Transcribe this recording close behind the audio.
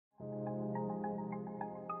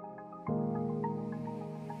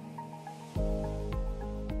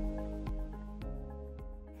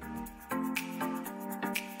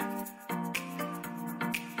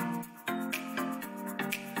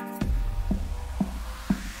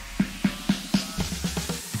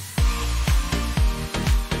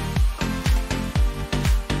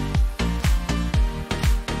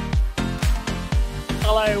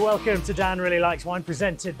welcome to Dan Really Likes Wine,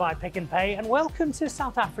 presented by Pick n Pay, and welcome to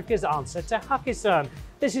South Africa's answer to Hakkasan.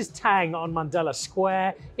 This is Tang on Mandela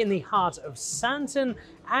Square in the heart of Sandton,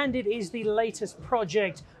 and it is the latest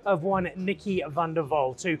project of one Nicky van der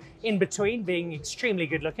Walt, who, in between being extremely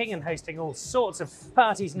good looking and hosting all sorts of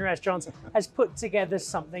parties and restaurants, has put together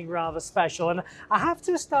something rather special. And I have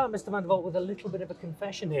to start, Mr. van der Walt, with a little bit of a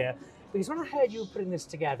confession here, because when I heard you were putting this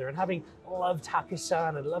together, and having loved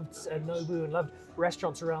Hakkasan and loved Nobu and loved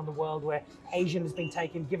restaurants around the world where Asian has been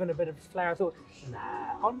taken, given a bit of flair, I thought,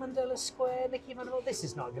 nah, on Mandela Square, Nicky van der Walt, this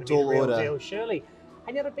is not going to be the real deal, surely.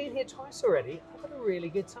 And yet I've been here twice already. I've had a really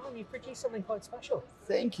good time. You've produced something quite special.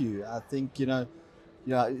 Thank you. I think,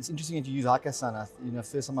 it's interesting that you use Hakkasan.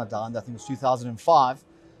 First time I dined, I think it was 2005.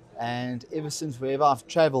 And ever since, wherever I've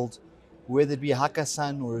traveled, whether it be a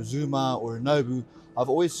Hakkasan or a Zuma or a Nobu, I've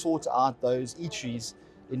always sought out those eateries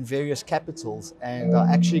in various capitals. And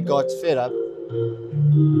I actually got fed up.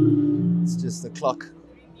 It's just the clock,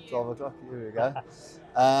 12 o'clock, here we go.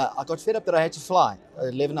 I got fed up that I had to fly,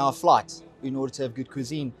 an 11-hour flight, in order to have good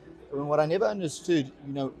cuisine. And what I never understood,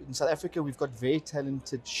 in South Africa, we've got very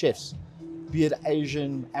talented chefs, be it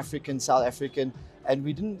Asian, African, South African, and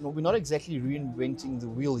we're not exactly reinventing the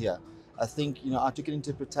wheel here. I think, I took an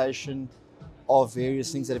interpretation of various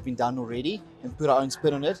things that have been done already and put our own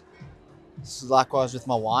spin on it. So likewise with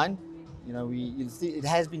my wine, it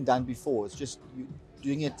has been done before. It's just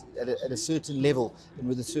doing it at a certain level and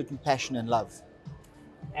with a certain passion and love.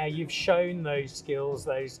 You've shown those skills,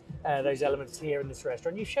 those elements here in this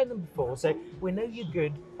restaurant. You've shown them before, so we know you're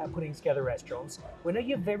good at putting together restaurants. We know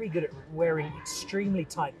you're very good at wearing extremely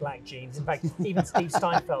tight black jeans. In fact, even Steve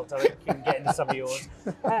Steinfeld, I think, can get into some of yours.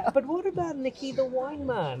 But what about Nicky the wine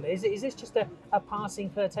man? Is this just a passing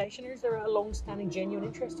flirtation, or is there a long-standing, genuine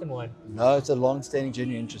interest in wine? No, it's a long-standing,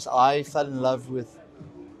 genuine interest. I fell in love with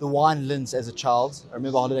the wine lints as a child. I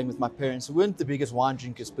remember holidaying with my parents. We weren't the biggest wine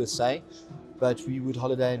drinkers per se, but we would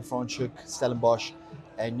holiday in Franschhoek, Stellenbosch,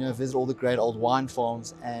 and visit all the great old wine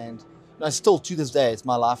farms. And still to this day, it's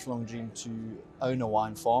my lifelong dream to own a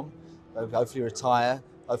wine farm, hopefully retire,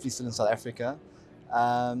 hopefully still in South Africa.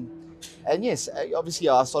 And yes, obviously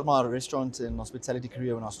I started my restaurant and hospitality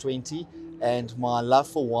career when I was 20, and my love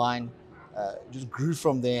for wine just grew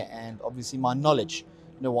from there, and obviously my knowledge.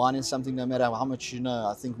 Wine is something, no matter how much you know,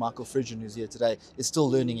 I think Michael Fridjhon, who's here today, is still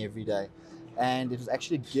learning every day. And it was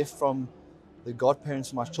actually a gift from the godparents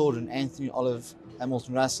of my children, Anthony, Olive,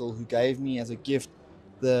 Hamilton, Russell, who gave me as a gift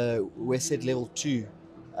the Westside Level 2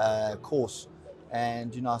 course.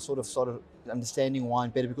 And I sort of started understanding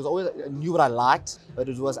wine better, because I knew what I liked, but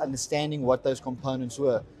it was understanding what those components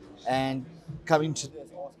were. And coming to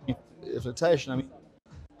the flirtation,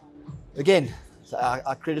 again,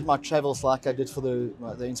 I credit my travels like I did for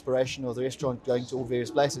the inspiration of the restaurant, going to all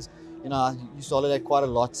various places. I used to holiday quite a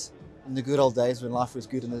lot in the good old days when life was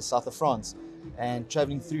good in the south of France, and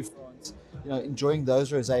traveling through France, enjoying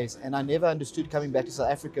those rosés. And I never understood, coming back to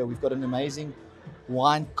South Africa, we've got an amazing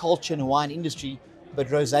wine culture and a wine industry, but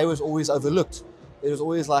rosé was always overlooked. It was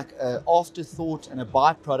always like an afterthought and a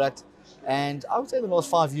byproduct. And I would say in the last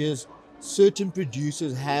 5 years, certain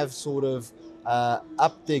producers have sort of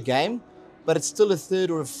upped their game, but it's still a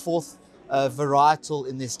third or a fourth varietal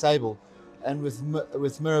in their stable. And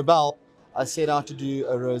with Mirabelle, I set out to do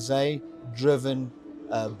a rosé-driven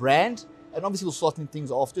brand, and obviously we'll soften things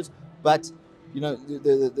afterwards. But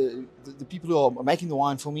the people who are making the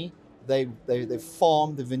wine for me, they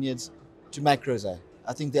farm the vineyards to make rosé.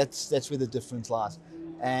 I think that's where the difference lies.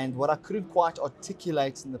 And what I couldn't quite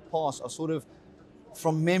articulate in the past, I sort of,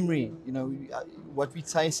 from memory, what we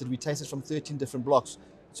tasted from 13 different blocks.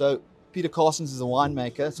 So Peter Carson's is a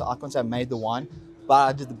winemaker, so I can't say I made the wine, but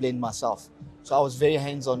I did the blend myself. So I was very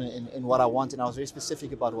hands-on in what I wanted, and I was very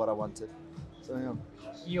specific about what I wanted. So yeah.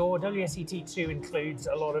 Your WSET2 includes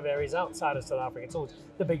a lot of areas outside of South Africa. It's always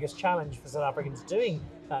the biggest challenge for South Africans doing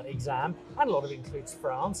that exam, and a lot of it includes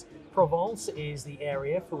France. Provence is the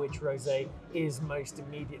area for which rosé is most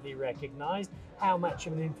immediately recognized. How much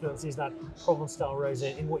of an influence is that Provence-style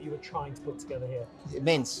rosé in what you were trying to put together here?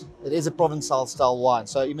 Immense. It is a Provence-style wine.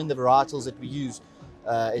 So even the varietals that we use,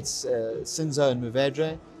 it's Cinsault and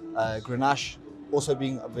Mourvedre, Grenache also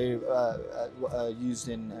being very used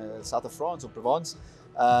in south of France or Provence.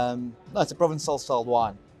 No, it's a Provence-style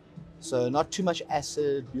wine. So not too much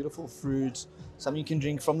acid, beautiful fruit, something you can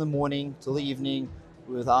drink from the morning till the evening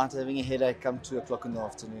without having a headache come 2 o'clock in the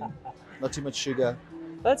afternoon. Not too much sugar.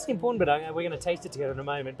 That's the important bit. We're going to taste it together in a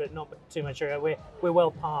moment, but not too much sugar. We're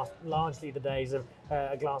well past largely the days of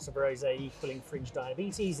a glass of rosé equaling fringe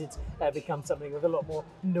diabetes. It's become something with a lot more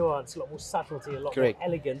nuance, a lot more subtlety, a lot Correct. more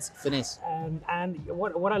elegance. Finesse. And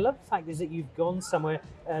what I love the fact is that you've gone somewhere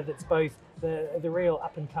that's both the real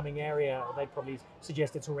up and coming area. They'd probably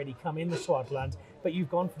suggest it's already come in the Swartland, but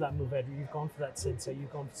you've gone for that Mourvedre, you've gone for that Cinsault,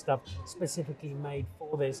 you've gone for stuff specifically made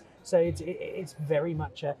for this. So it's very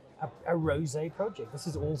much a rosé project. This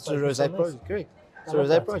is all. It's a rosé project, correct. It's a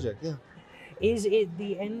rosé project, yeah. Is it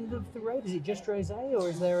the end of the road? Is it just rosé, or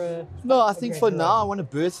is there a? No, I think for now I want to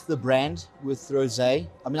birth the brand with rosé.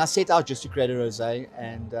 I mean, I set out just to create a rosé,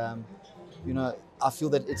 and you know, I feel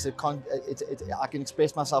that I can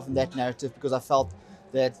express myself in that narrative because I felt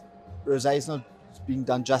that rosé is not being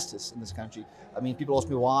done justice in this country. I mean, people ask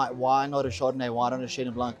me why not a Chardonnay, why not a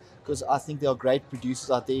Chenin Blanc? Because I think there are great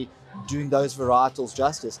producers out there doing those varietals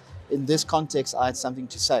justice. In this context, I had something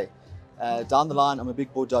to say. Down the line, I'm a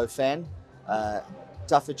big Bordeaux fan.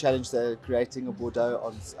 Tougher challenge than creating a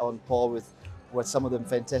Bordeaux on par with what some of them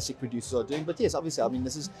fantastic producers are doing. But yes, obviously, I mean,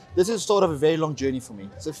 this is sort of a very long journey for me.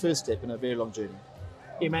 It's the first step in a very long journey.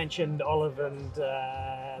 You mentioned Olive and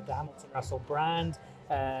the Hamilton Russell brand.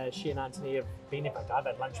 She and Anthony have been, in fact, I've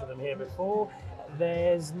had lunch with them here before.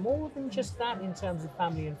 There's more than just that in terms of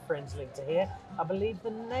family and friends linked to here. I believe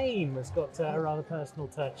the name has got a rather personal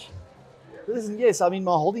touch. Listen, yes, I mean,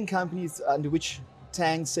 my holding companies under which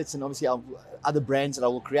Tang sits, and obviously other brands that I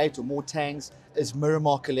will create or more Tangs, is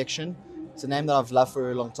Miramar Collection. It's a name that I've loved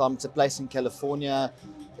for a long time. It's a place in California.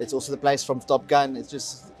 It's also the place from Top Gun. It's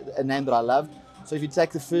just a name that I love. So if you take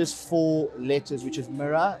the first 4 letters, which is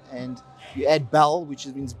Mira, and you add Belle, which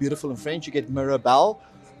means beautiful in French, you get Mirabelle.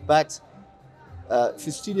 But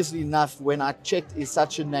fastidiously enough, when I checked if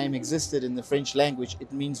such a name existed in the French language,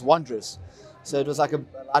 it means wondrous. So it was like a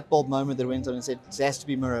light bulb moment that went on and said, it has to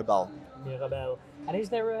be Mirabelle. Mirabelle. And is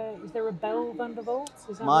there a Belle van der Walt?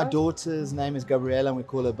 Is that My right? daughter's name is Gabriella and we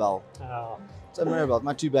call her Belle. Oh. So Mirabelle,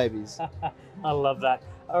 my 2 babies. I love that.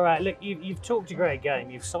 All right, look, you've talked a great game.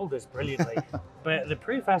 You've sold us brilliantly. But the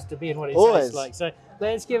proof has to be in what it tastes like. So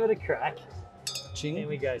let's give it a crack. Ching. Here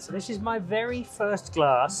we go. So this is my very first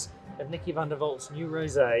glass of Nicky van der Walt's new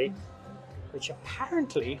rosé, which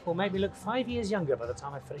apparently will make me look 5 years younger by the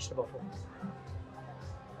time I finish the bottle.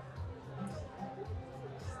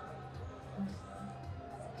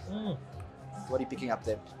 What are you picking up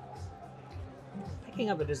there? Picking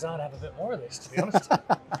up the desire to have a bit more of this, to be honest.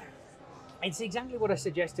 It's exactly what I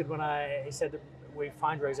suggested when I said that we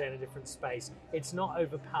find rosé in a different space. It's not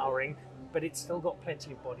overpowering, but it's still got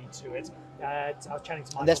plenty of body to it. I was chatting to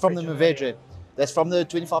Michael. And that's from the Fridjhon Mourvedre. earlier. That's from the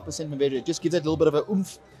 25% Mourvedre. It just gives it a little bit of a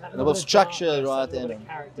oomph, a little bit of structure right there. A little bit of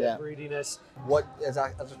character, Yeah. broodiness. What, as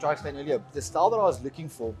I tried to explain earlier, the style that I was looking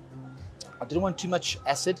for, I didn't want too much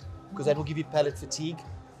acid because that will give you palate fatigue.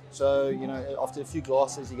 So, you know, after a few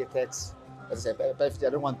glasses, you get that, as I said, palate fatigue. I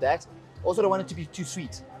don't want that. Also, I don't want it to be too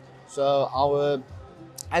sweet. So our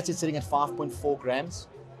acid sitting at 5.4 grams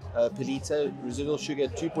per liter, residual sugar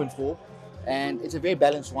at 2.4, and it's a very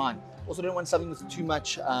balanced wine. Also, don't want something with too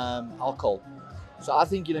much alcohol. So I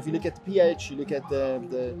think, you know, if you look at the pH, you look at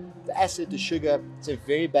the acid, the sugar, it's a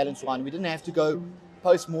very balanced wine. We didn't have to go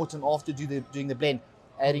post-mortem after doing the blend,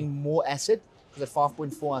 adding more acid, because at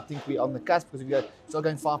 5.4, I think we're on the cusp, because if you start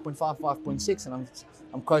going 5.5, 5.6, and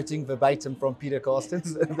I'm quoting verbatim from Peter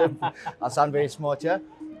Carstens, I sound very smart here,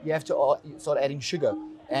 you have to start adding sugar.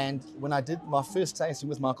 And when I did my first tasting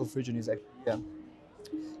with Michael Fridjhon, he's actually here,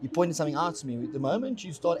 he pointed something out to me. The moment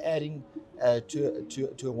you start adding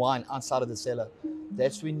to a wine outside of the cellar,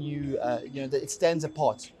 that's when you know, it stands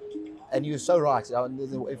apart. And you're so right.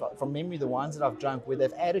 From memory, the wines that I've drunk where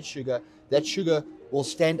they've added sugar, that sugar will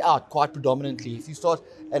stand out quite predominantly. If you start,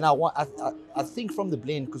 and I think from the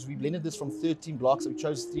blend, because we blended this from 13 blocks, we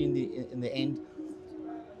chose 3 in the end.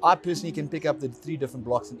 I personally can pick up the 3 different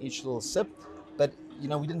blocks in each little sip, but you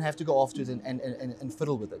know, we didn't have to go after it and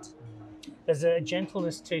fiddle with it. There's a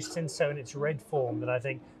gentleness to Cinsault in its red form that I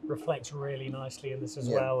think reflects really nicely in this as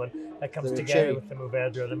well, and that comes together with the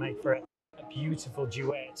Mourvedre to make for a beautiful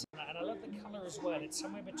duet. And I love the colour as well. It's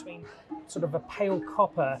somewhere between sort of a pale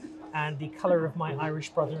copper and the colour of my Irish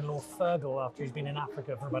brother-in-law Fergal after he's been in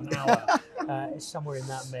Africa for about an hour. It's somewhere in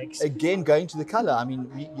that mix. Again, going to the colour. I mean,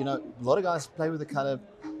 you know, a lot of guys play with the colour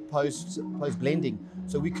post blending,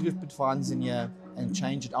 so we could have put fines in here and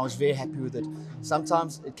change it. I was very happy with it.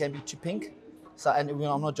 Sometimes it can be too pink, so, and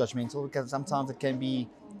I'm not judgmental, because sometimes it can be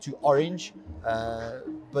too orange,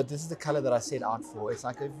 but this is the color that I set out for. It's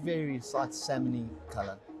like a very slight salmony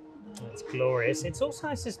color. That's glorious. It's also,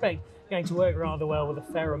 I suspect, going to work rather well with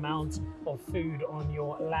a fair amount of food on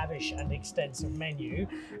your lavish and extensive menu.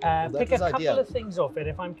 Pick a couple of things off it.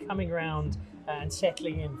 If I'm coming around and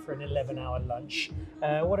settling in for an 11-hour lunch,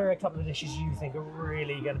 what are a couple of dishes you think are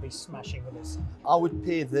really going to be smashing with this? I would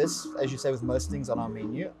pair this, as you say, with most things on our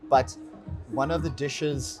menu, but one of the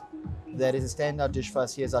dishes that is a standout dish for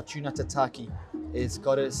us here is our tuna tataki. It's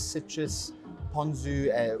got a citrus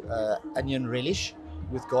ponzu onion relish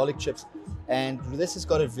with garlic chips, and this has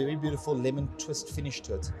got a very beautiful lemon twist finish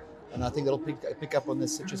to it, and I think that'll pick up on the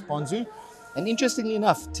citrus ponzu. And interestingly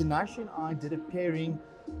enough, Tinashe and I did a pairing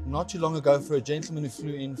not too long ago for a gentleman who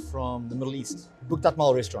flew in from the Middle East. He booked up my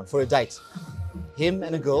whole restaurant for a date. Him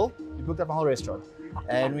and a girl, he booked up my whole restaurant,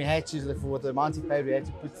 and we had to, for the amount he paid, we had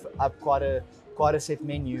to put up quite a set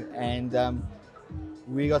menu, and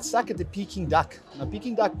we got stuck at the Peking duck. Now,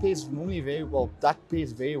 Peking duck pairs normally very well. Duck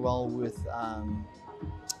pairs very well with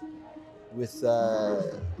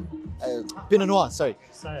Pinot Noir. Sorry,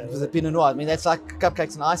 with the Pinot Noir. I mean, that's like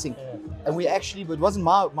cupcakes and icing. Yeah. And we actually, but it wasn't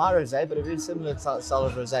my rosé, but a very similar style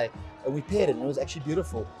of rosé. And we paired it, and it was actually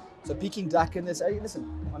beautiful. So Peking duck and this. Hey,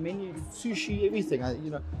 listen, my menu, sushi, everything.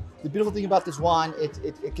 The beautiful thing about this wine,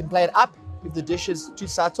 it can play it up if the dish is too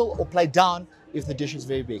subtle, or play down if the dish is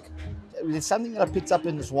very big. There's something that I picked up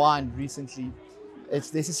in this wine recently.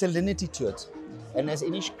 There's a salinity to it. And as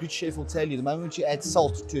any good chef will tell you, the moment you add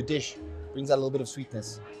salt to a dish, it brings out a little bit of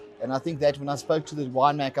sweetness. And I think that when I spoke to the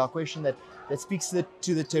winemaker, our question that speaks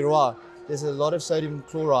to the terroir, there's a lot of sodium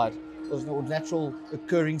chloride, or natural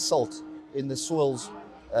occurring salt in the soils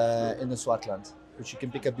in the Swartland, which you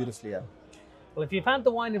can pick up beautifully here. Well, if you've had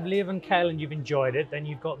the wine of Leeuw and Kale and you've enjoyed it, then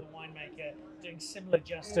you've got the winemaker doing similar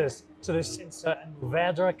justice to the Cinsault and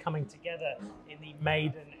Mourvedre coming together in the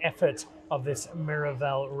maiden effort of this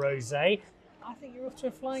Mirabelle rosé. I think you're off to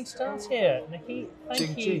a flying start here, Nicky.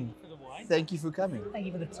 Thank you for the wine. Thank you for coming. Thank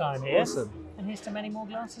you for the time here. Awesome. And here's to many more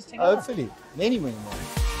glasses together. Hopefully, many more.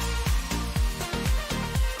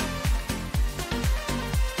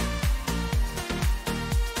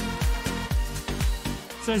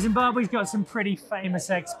 So Zimbabwe's got some pretty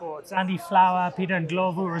famous exports. Andy Flower, Peter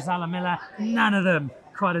Ndlovu, Rosala Miller, none of them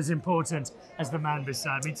quite as important as the man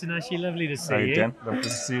beside me. Tinashe, lovely to see you. Dan? Lovely to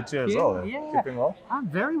see you too as well. Yeah. Keeping well? I'm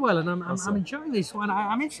very well, and Awesome. I'm enjoying this one.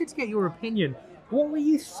 I'm interested to get your opinion. What were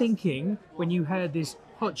you thinking when you heard this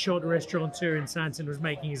hotshot restaurateur in Sandton was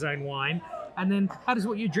making his own wine? And then how does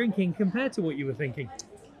what you're drinking compare to what you were thinking?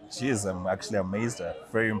 Jeez, I'm actually amazed.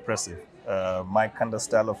 Very impressive. My kind of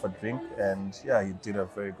style of a drink, and yeah, you did a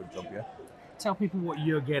very good job here. Tell people what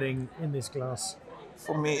you're getting in this glass.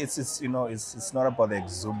 For me, it's not about the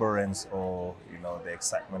exuberance or the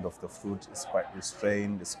excitement of the fruit. It's quite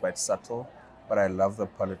restrained. It's quite subtle, but I love the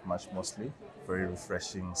palate much mostly. Very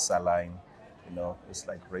refreshing, saline. It's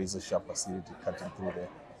like razor sharp acidity cutting through there.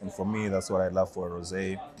 And for me, that's what I love for a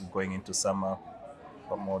rosé. Going into summer,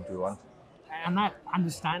 what more do you want? And that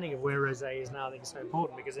understanding of where rosé is now, I think, is so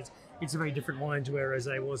important, because it's a very different wine to where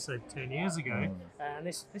rosé was, say, 10 years ago. And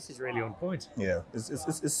this is really on point. Yeah,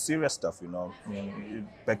 it's serious stuff, I mean,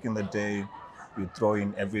 back in the day, you throw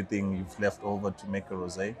in everything you've left over to make a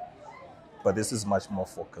rosé, but this is much more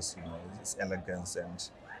focused. It's elegance, and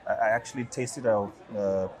I actually tasted it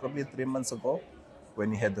probably 3 months ago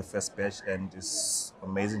when you had the first batch, and it's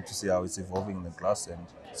amazing to see how it's evolving in the glass, and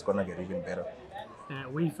it's gonna get even better.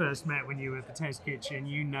 We first met when you were at the Test Kitchen.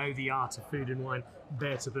 You know the art of food and wine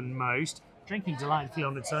better than most. Drinking delightfully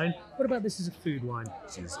on its own. What about this as a food wine?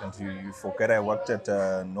 Jeez, and you forget I worked at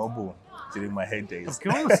Nobu during my heydays. Of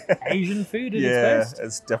course, Asian food at its Yeah, best.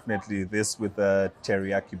 it's definitely this with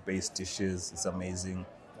teriyaki-based dishes. It's amazing.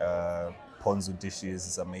 Ponzu dishes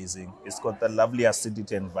is amazing. It's got the lovely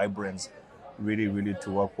acidity and vibrance, really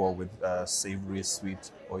to work well with savory,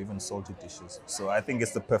 sweet, or even salty dishes. So I think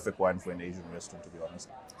it's the perfect wine for an Asian restaurant, to be honest.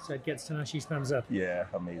 So it gets Tinashe's thumbs up. Yeah,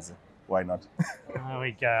 amazing. Why not? There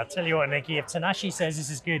we go. I'll tell you what, Nicky, if Tinashe says this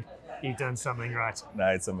is good, you've done something right. Nah,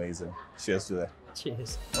 it's amazing. Cheers to that.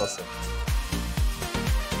 Cheers. Awesome.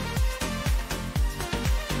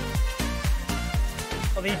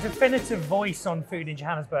 Well, the definitive voice on food in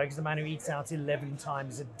Johannesburg is the man who eats out 11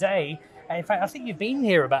 times a day. In fact, I think you've been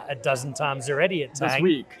here about a dozen times already at Tang. This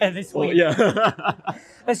week. This week. Oh, yeah.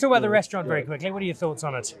 Let's talk about the restaurant very quickly. What are your thoughts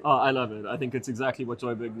on it? Oh, I love it. I think it's exactly what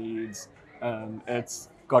Joburg needs. It's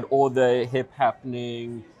got all the hip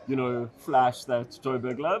happening, flash that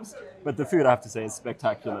Joburg loves. But the food, I have to say, is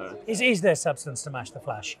spectacular. Is there substance to match the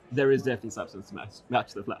flash? There is definitely substance to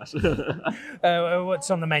match the flash. What's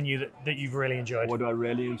on the menu that you've really enjoyed? What do I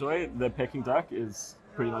really enjoy? The Peking duck is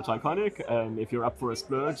pretty much iconic. If you're up for a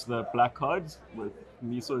splurge, the black cod with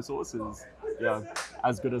miso sauce is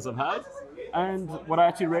as good as I've had. And what I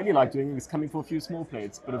actually really like doing is coming for a few small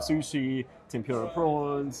plates, bit of sushi, tempura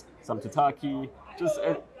prawns, some tataki. Just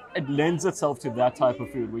it lends itself to that type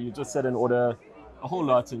of food where you just sit and order a whole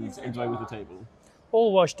lot and enjoy with the table.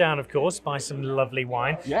 All washed down, of course, by some lovely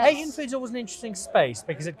wine. Yes. Asian food's always an interesting space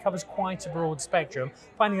because it covers quite a broad spectrum.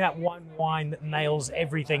 Finding that one wine that nails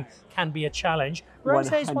everything can be a challenge.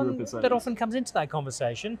 Rosé is one 100%. that often comes into that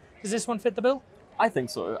conversation. Does this one fit the bill? I think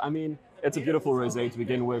so. I mean, it's a beautiful rosé to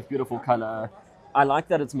begin with, beautiful color. I like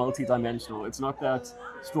that it's multi-dimensional. It's not that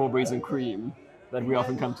strawberries and cream that we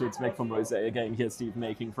often come to expect from rosé. Again, here's Steve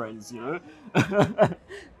making friends, you know.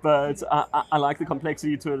 But I like the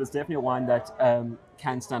complexity to it. It's definitely a wine that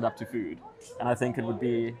can stand up to food. And I think it would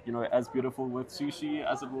be, you know, as beautiful with sushi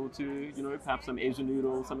as it will to, you know, perhaps some Asian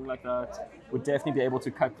noodles, something like that. Would definitely be able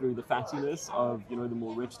to cut through the fattiness of, you know, the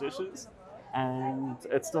more rich dishes. And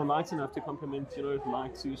it's still light enough to complement, you know,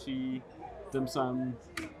 light sushi, dim sum.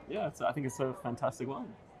 Yeah, I think it's a fantastic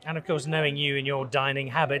wine. And of course, knowing you and your dining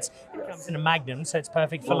habits, it comes in a magnum, so it's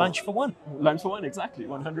perfect for lunch for one. Lunch for one, exactly,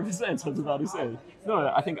 100%. I was about to say. No,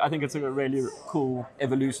 I think it's a really cool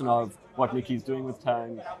evolution of what Nicky's doing with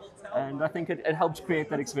Tang, and I think it helps create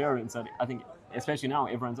that experience that I think, especially now,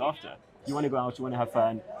 everyone's after. You want to go out, you want to have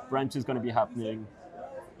fun. Brunch is going to be happening.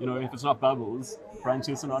 You know, if it's not bubbles, brunch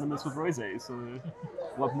is synonymous with rosé. So,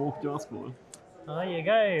 what more could you ask for? There you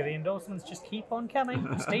go. The endorsements just keep on coming.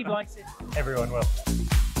 Steve likes it. Everyone will.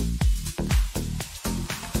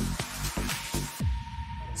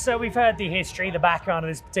 So we've heard the history, the background of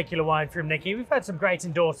this particular wine from Nicky. We've heard some great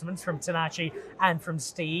endorsements from Tinashe and from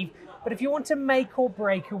Steve. But if you want to make or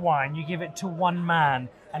break a wine, you give it to one man.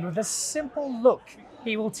 And with a simple look,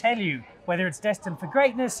 he will tell you whether it's destined for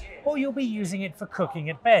greatness or you'll be using it for cooking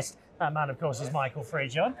at best. That man, of course, is Michael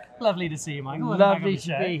Fridjhon. Lovely to see you, Michael. Lovely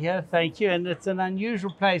to be here, thank you. And it's an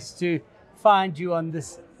unusual place to find you on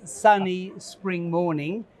this sunny spring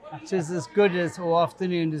morning, which is as good as or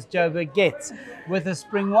afternoon as Joburg gets with a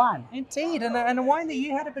spring wine. Indeed, and a wine that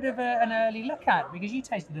you had a bit of an early look at because you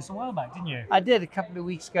tasted this a while back, didn't you? I did a couple of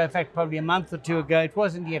weeks ago, in fact, probably a month or two ago. It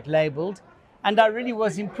wasn't yet labelled, and I really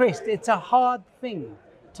was impressed. It's a hard thing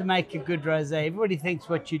to make a good rosé. Everybody thinks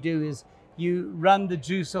what you do is you run the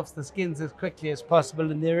juice off the skins as quickly as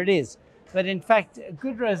possible, and there it is. But in fact, a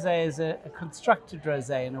good rosé is a constructed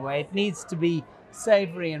rosé in a way. It needs to be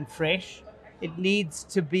savoury and fresh. It needs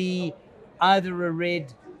to be either a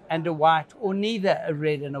red and a white or neither a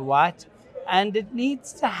red and a white. And it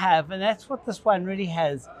needs to have, and that's what this wine really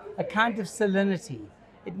has, a kind of salinity.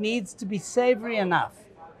 It needs to be savoury enough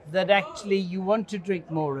that actually you want to drink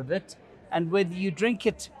more of it. And whether you drink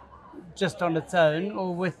it just on its own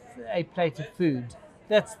or with a plate of food,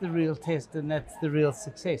 that's the real test and that's the real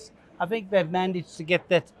success. I think they've managed to get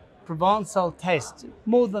that Provençal taste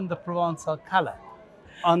more than the Provençal colour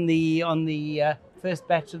on the first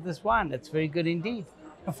batch of this wine. It's very good indeed.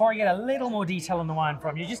 Before I get a little more detail on the wine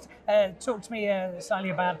from you, just talk to me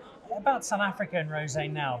slightly about South Africa and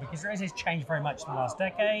rosé now, because rosé's changed very much in the last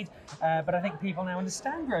decade, but I think people now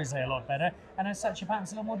understand rosé a lot better, and as such,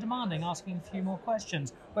 perhaps a little more demanding, asking a few more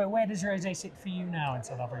questions. But where does rosé sit for you now in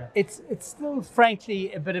South Africa? It's still,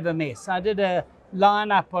 frankly, a bit of a mess. I did a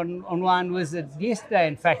line-up on Wine Wizard yesterday,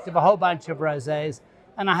 in fact, of a whole bunch of rosés,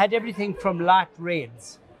 and I had everything from light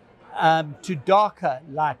reds to darker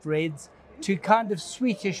light reds to kind of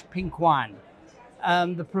sweetish pink wine.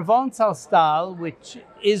 The Provençal style, which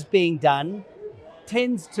is being done,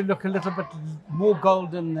 tends to look a little bit more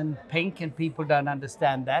golden than pink, and people don't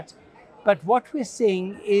understand that. But what we're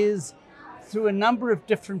seeing is, through a number of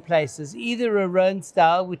different places, either a Rhone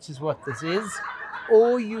style, which is what this is,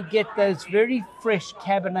 or you get those very fresh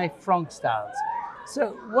Cabernet Franc styles.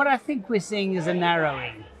 So what I think we're seeing is a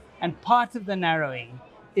narrowing, and part of the narrowing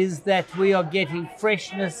is that we are getting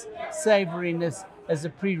freshness, savouriness as a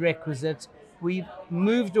prerequisite. We've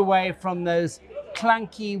moved away from those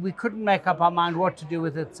clunky, we couldn't make up our mind what to do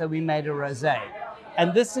with it, so we made a rosé.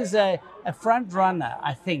 And this is a front runner,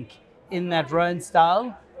 I think, in that Rhone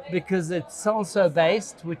style, because it's Sanso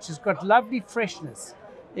based, which has got lovely freshness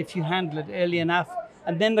if you handle it early enough.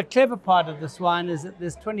 And then the clever part of this wine is that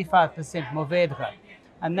there's 25% Mourvèdre.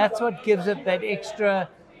 And that's what gives it that extra,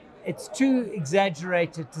 it's too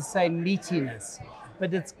exaggerated to say meatiness,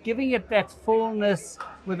 but it's giving it that fullness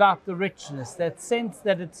without the richness, that sense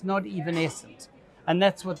that it's not evanescent. And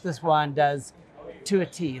that's what this wine does to a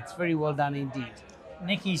T. It's very well done indeed.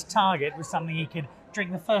 Nicky's target was something he could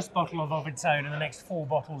drink the first bottle of its own and the next 4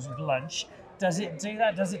 bottles with lunch. Does it do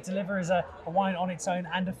that? Does it deliver as a wine on its own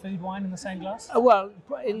and a food wine in the same glass? Well,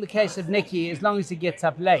 in the case of Nicky, as long as he gets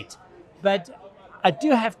up late. But I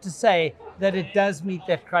do have to say that it does meet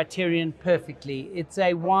that criterion perfectly. It's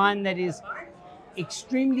a wine that is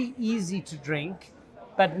extremely easy to drink,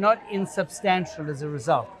 but not insubstantial as a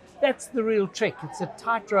result. That's the real trick. It's a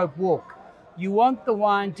tightrope walk. You want the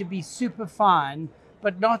wine to be super fine,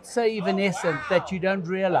 but not so evanescent that you don't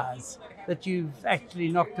realize that you've actually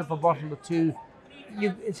knocked up a bottle or two.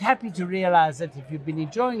 It's happy to realize that if you've been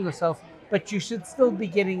enjoying yourself, but you should still be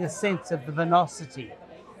getting a sense of the vinosity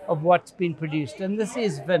of what's been produced. And this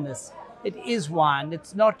is vinous. It is wine.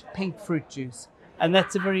 It's not pink fruit juice. And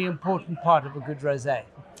that's a very important part of a good rosé.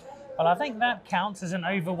 Well, I think that counts as an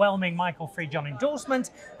overwhelming Michael Fridjhon endorsement,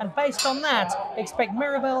 and based on that, expect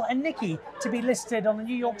Mirabelle and Nicky to be listed on the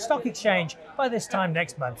New York Stock Exchange by this time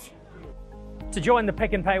next month. To join the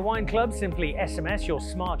Pick and Pay Wine Club, simply SMS your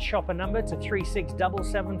smart shopper number to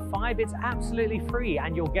 36775. It's absolutely free,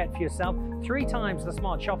 and you'll get for yourself 3 times the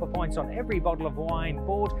smart shopper points on every bottle of wine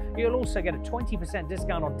bought. You'll also get a 20%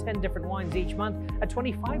 discount on 10 different wines each month, a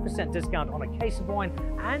 25% discount on a case of wine,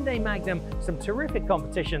 and a Magnum, some terrific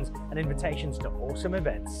competitions and invitations to awesome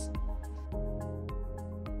events.